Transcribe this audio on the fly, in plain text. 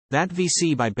That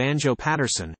VC by Banjo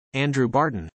Paterson, Andrew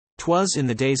Barton. Twas in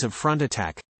the days of front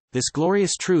attack. This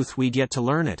glorious truth we'd yet to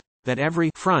learn it, that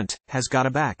every front has got a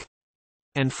back.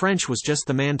 And French was just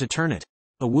the man to turn it.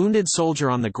 A wounded soldier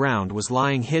on the ground was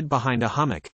lying hid behind a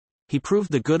hummock. He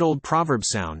proved the good old proverb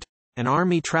sound, an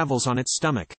army travels on its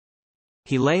stomach.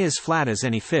 He lay as flat as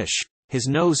any fish, his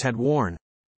nose had worn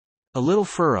a little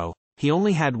furrow, he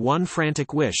only had one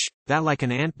frantic wish, that like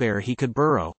an ant-bear he could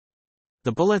burrow.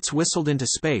 The bullets whistled into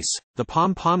space, the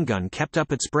pom-pom gun kept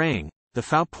up its braying, the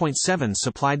fout-point-seven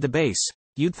supplied the bass,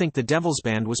 you'd think the devil's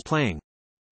band was playing.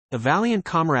 A valiant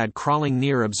comrade crawling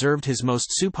near observed his most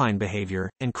supine behaviour,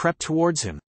 and crept towards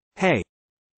him. "Hey!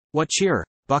 What cheer?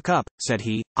 Buck up," said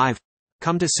he, "I've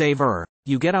come to save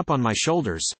you get up on my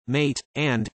shoulders, mate,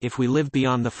 and, if we live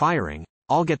beyond the firing,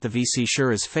 I'll get the VC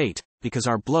sure as fate, because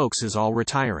our blokes is all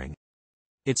retiring.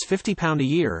 It's £50 a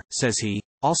year," says he,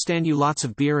 "I'll stand you lots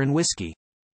of beer and whiskey."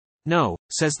 "No,"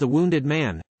 says the wounded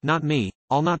man, "not me,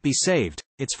 I'll not be saved,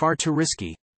 it's far too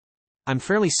risky. I'm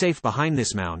fairly safe behind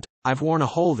this mound, I've worn a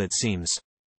hole that seems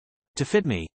to fit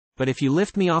me, but if you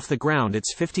lift me off the ground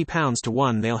it's £50 to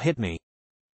 1 they'll hit me."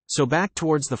 So back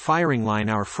towards the firing line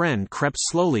our friend crept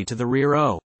slowly to the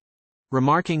rear,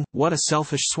 remarking, "What a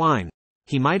selfish swine.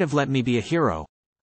 He might have let me be a hero."